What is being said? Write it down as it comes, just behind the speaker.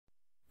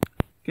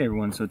Okay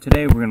everyone, so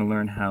today we're going to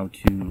learn how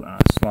to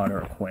slaughter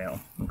a quail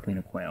and clean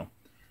a quail.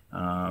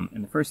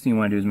 And the first thing you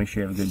want to do is make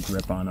sure you have a good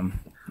grip on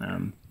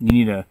them. You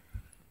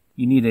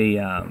need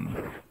a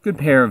good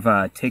pair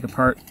of take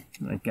apart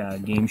like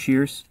game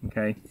shears,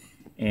 okay?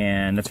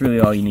 And that's really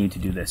all you need to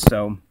do this.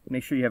 So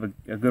make sure you have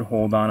a good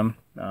hold on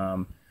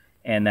them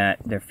and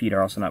that their feet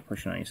are also not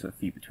pushing on you, so the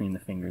feet between the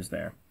fingers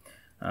there.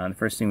 The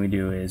first thing we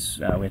do is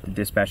we have to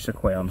dispatch the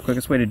quail, and the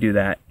quickest way to do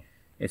that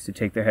is to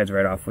take their heads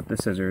right off with the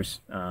scissors.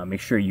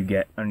 Make sure you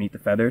get underneath the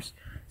feathers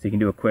so you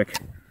can do a quick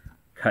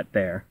cut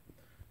there,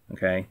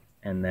 okay?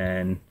 And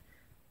then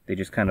they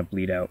just kind of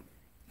bleed out.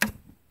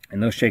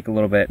 And they'll shake a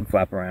little bit and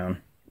flap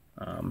around.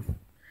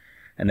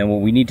 And then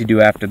what we need to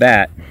do after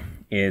that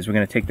is we're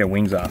going to take their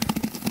wings off.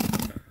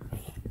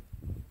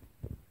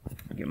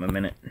 Give them a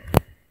minute.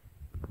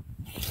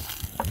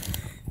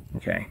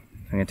 Okay,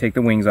 I'm going to take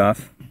the wings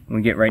off.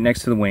 We get right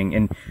next to the wing,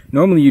 and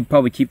normally you'd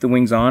probably keep the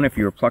wings on if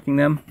you were plucking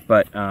them,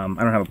 but I don't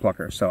have a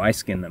plucker, so I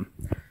skin them.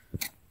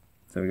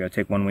 So we got to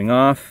take one wing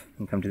off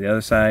and come to the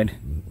other side,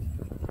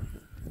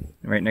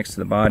 right next to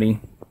the body.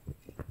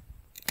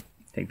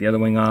 Take the other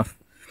wing off,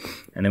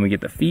 and then we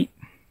get the feet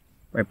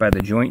right by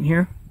the joint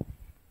here,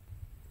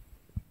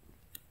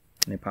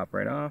 and they pop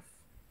right off.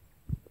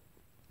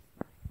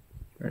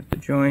 Right at the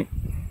joint,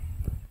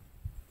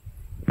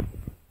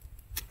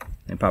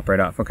 and pop right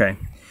off. Okay,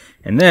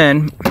 and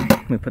then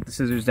we put the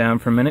scissors down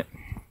for a minute,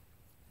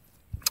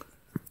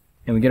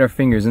 and we get our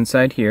fingers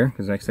inside here,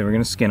 because like I said, we're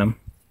going to skin them.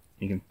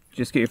 You can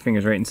just get your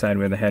fingers right inside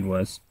where the head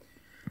was,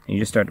 and you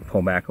just start to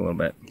pull back a little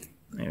bit,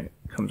 and it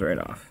comes right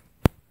off.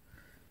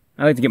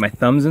 I like to get my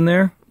thumbs in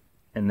there,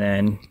 and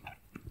then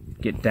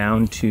get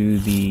down to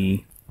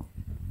the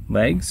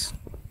legs.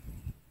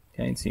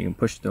 Okay, so you can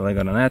push the leg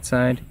out on that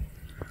side,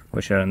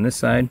 push it out on this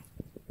side,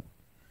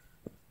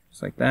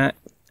 just like that,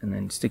 and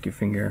then stick your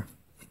finger,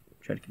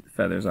 try to keep the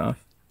feathers off.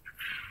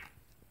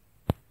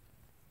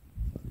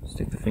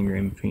 Stick the finger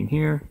in between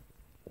here,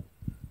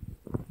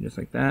 just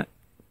like that,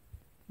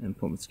 and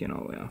pull the skin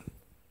all the way off.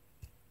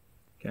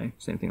 Okay,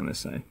 same thing on this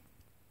side.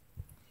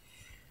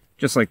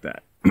 Just like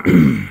that.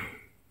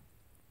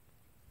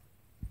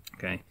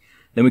 Okay,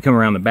 then we come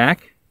around the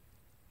back,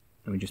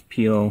 and we just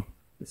peel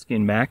the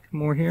skin back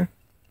more here.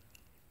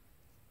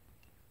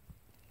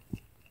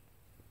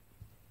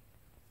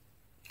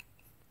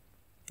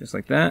 Just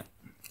like that.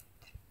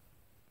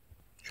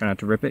 Try not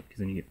to rip it, because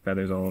then you get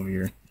feathers all over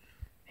your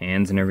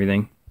hands and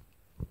everything.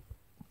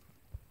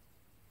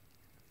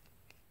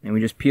 And we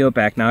just peel it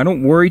back. Now, I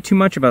don't worry too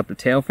much about the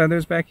tail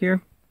feathers back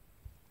here.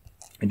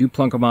 I do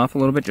plunk them off a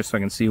little bit just so I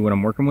can see what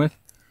I'm working with.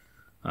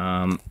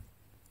 But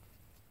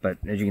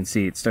as you can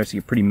see, it starts to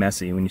get pretty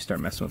messy when you start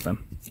messing with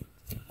them.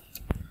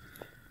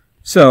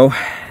 So,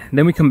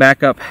 then we come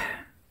back up.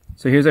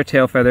 So here's our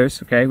tail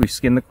feathers, okay? We've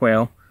skinned the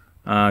quail.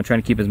 Trying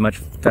to keep as much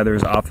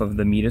feathers off of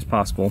the meat as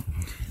possible.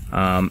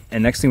 And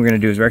next thing we're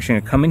going to do is we're actually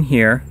going to come in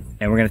here,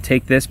 and we're going to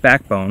take this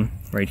backbone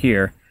right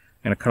here.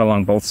 We're going to cut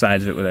along both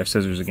sides of it with our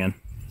scissors again.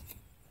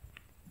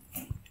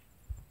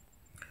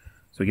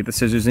 So we get the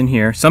scissors in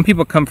here. Some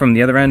people come from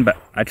the other end, but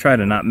I try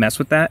to not mess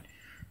with that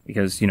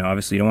because, you know,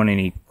 obviously you don't want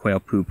any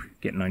quail poop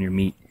getting on your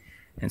meat.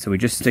 And so we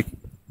just stick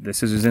the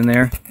scissors in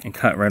there and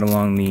cut right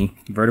along the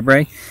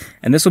vertebrae.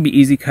 And this will be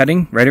easy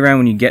cutting right around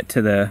when you get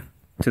to the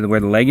where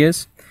the leg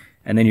is.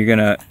 And then you're going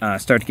to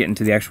start to get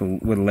into the actual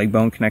where the leg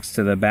bone connects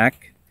to the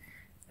back.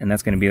 And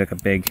that's going to be like a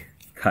big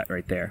cut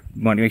right there.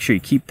 You want to make sure you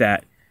keep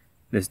the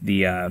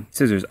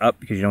scissors up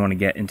because you don't want to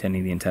get into any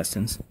of the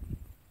intestines.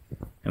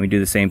 And we do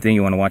the same thing.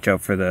 You want to watch out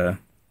for the,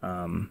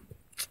 what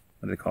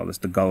do they call this,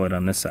 the gullet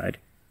on this side.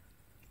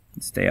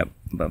 Stay up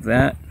above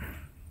that.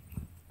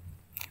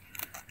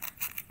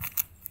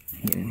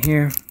 Get in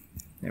here.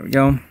 There we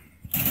go.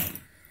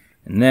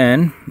 And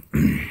then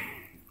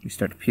we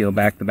start to peel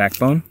back the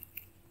backbone.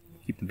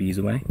 Keep the bees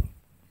away.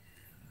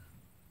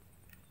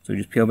 So we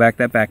just peel back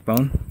that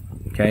backbone.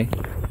 Okay.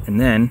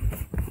 And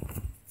then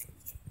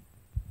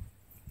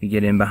you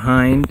get in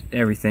behind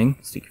everything.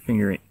 Stick your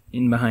finger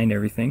in behind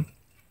everything.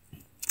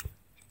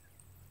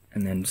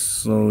 And then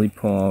slowly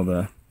pull all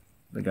the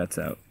guts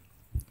out.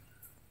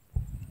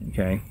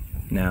 Okay,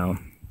 now,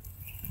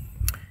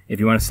 if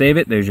you want to save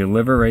it, there's your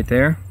liver right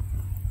there.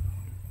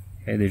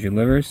 Okay, there's your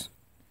livers.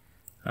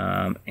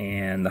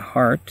 And the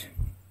heart.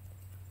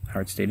 The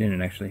heart stayed in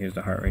it, actually. Here's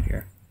the heart right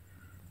here.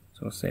 So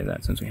we'll save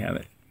that since we have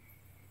it.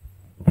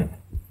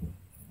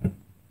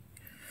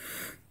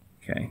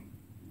 Okay.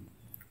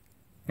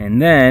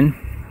 And then,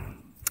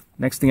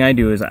 next thing I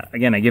do is,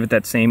 again, I give it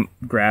that same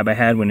grab I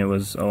had when it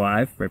was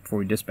alive, right before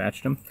we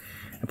dispatched them.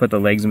 I put the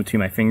legs in between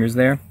my fingers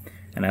there,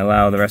 and I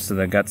allow the rest of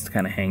the guts to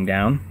kind of hang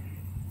down.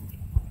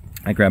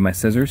 I grab my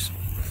scissors,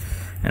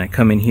 and I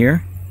come in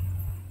here,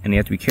 and you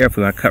have to be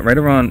careful. You want to cut right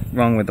around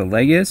where the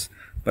leg is,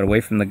 but away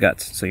from the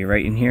guts. So you're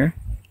right in here.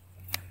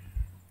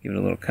 Give it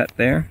a little cut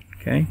there,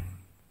 okay?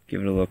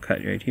 Give it a little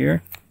cut right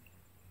here.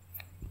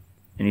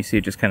 And you see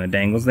it just kind of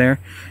dangles there.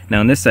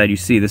 Now on this side, you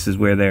see this is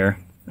where their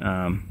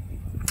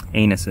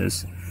anus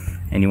is,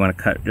 and you want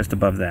to cut just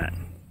above that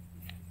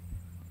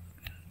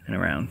and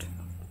around.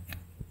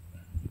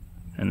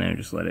 and then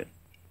just let it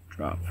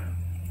drop.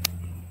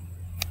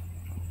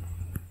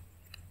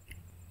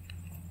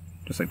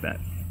 Just like that.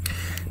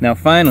 Now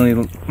finally,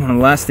 one of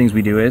the last things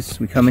we do is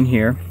we come in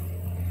here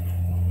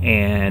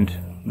and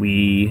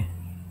these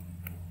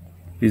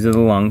are the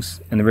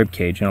lungs and the rib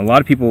cage. And a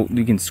lot of people,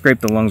 you can scrape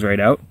the lungs right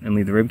out and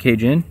leave the rib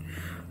cage in,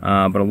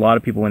 but a lot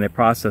of people, when they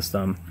process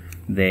them,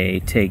 they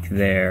take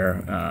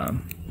their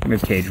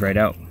rib cage right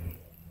out.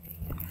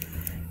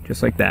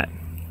 Just like that.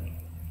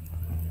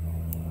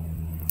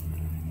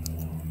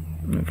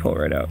 And pull it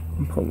right out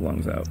and pull the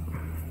lungs out.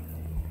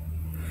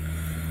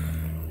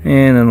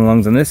 And then the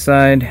lungs on this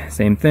side,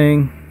 same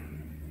thing.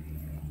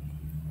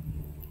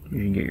 You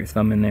can get your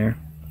thumb in there.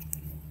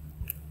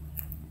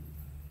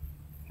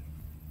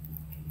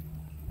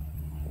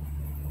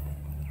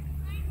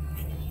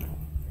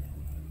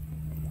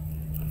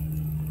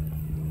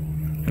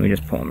 And we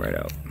just pull them right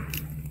out.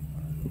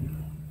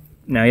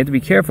 Now you have to be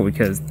careful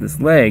because this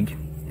leg,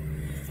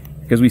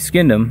 because we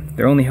skinned them,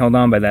 they're only held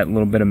on by that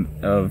little bit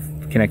of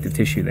connective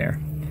tissue there.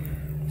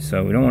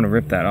 So we don't want to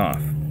rip that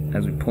off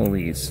as we pull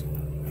these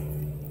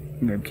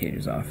rib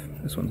cages off.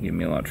 This one's giving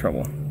me a lot of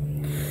trouble.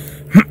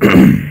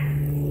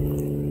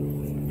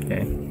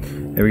 Okay,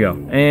 there we go.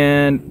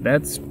 And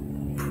that's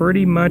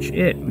pretty much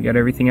it. We got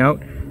everything out.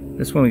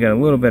 This one we got a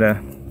little bit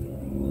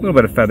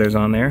of feathers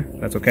on there.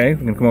 That's okay.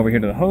 We're gonna come over here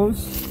to the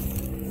hose.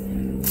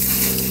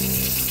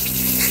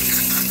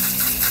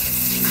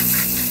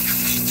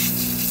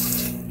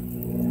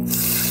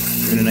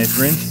 Give it a nice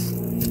rinse.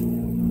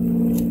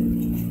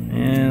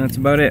 And that's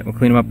about it. We'll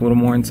clean them up a little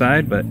more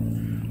inside, but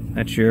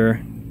that's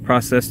your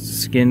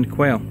processed skinned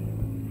quail.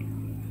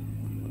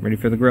 Ready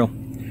for the grill.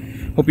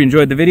 Hope you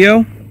enjoyed the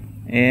video.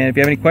 And if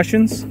you have any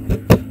questions,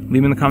 leave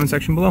them in the comment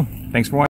section below. Thanks for watching.